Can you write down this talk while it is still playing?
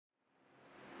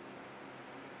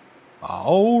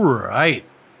All right.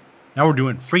 Now we're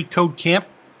doing FreeCodeCamp,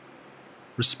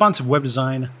 responsive web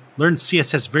design, learn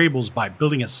CSS variables by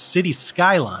building a city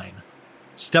skyline.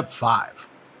 Step 5.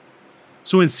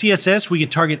 So in CSS, we can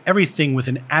target everything with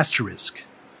an asterisk.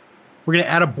 We're going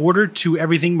to add a border to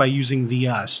everything by using the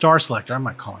star selector. I'm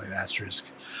not calling it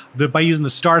asterisk. By using the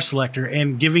star selector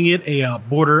and giving it a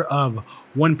border of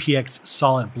 1px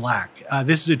solid black.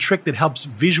 This is a trick that helps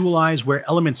visualize where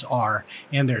elements are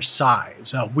and their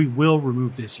size. We will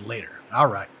remove this later. All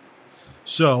right.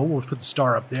 So we'll put the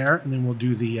star up there, and then we'll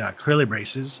do the curly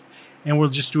braces, and we'll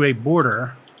just do a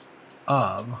border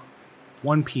of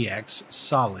 1px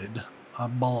solid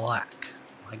black,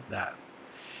 like that.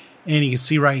 And you can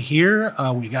see right here,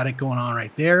 we got it going on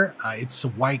right there. It's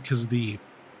white because of the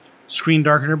screen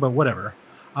darkener, but whatever.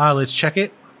 Let's check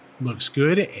it. Looks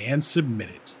good, and submit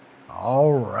it.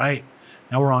 All right.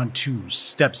 Now we're on to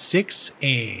step 6,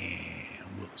 and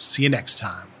we'll see you next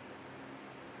time.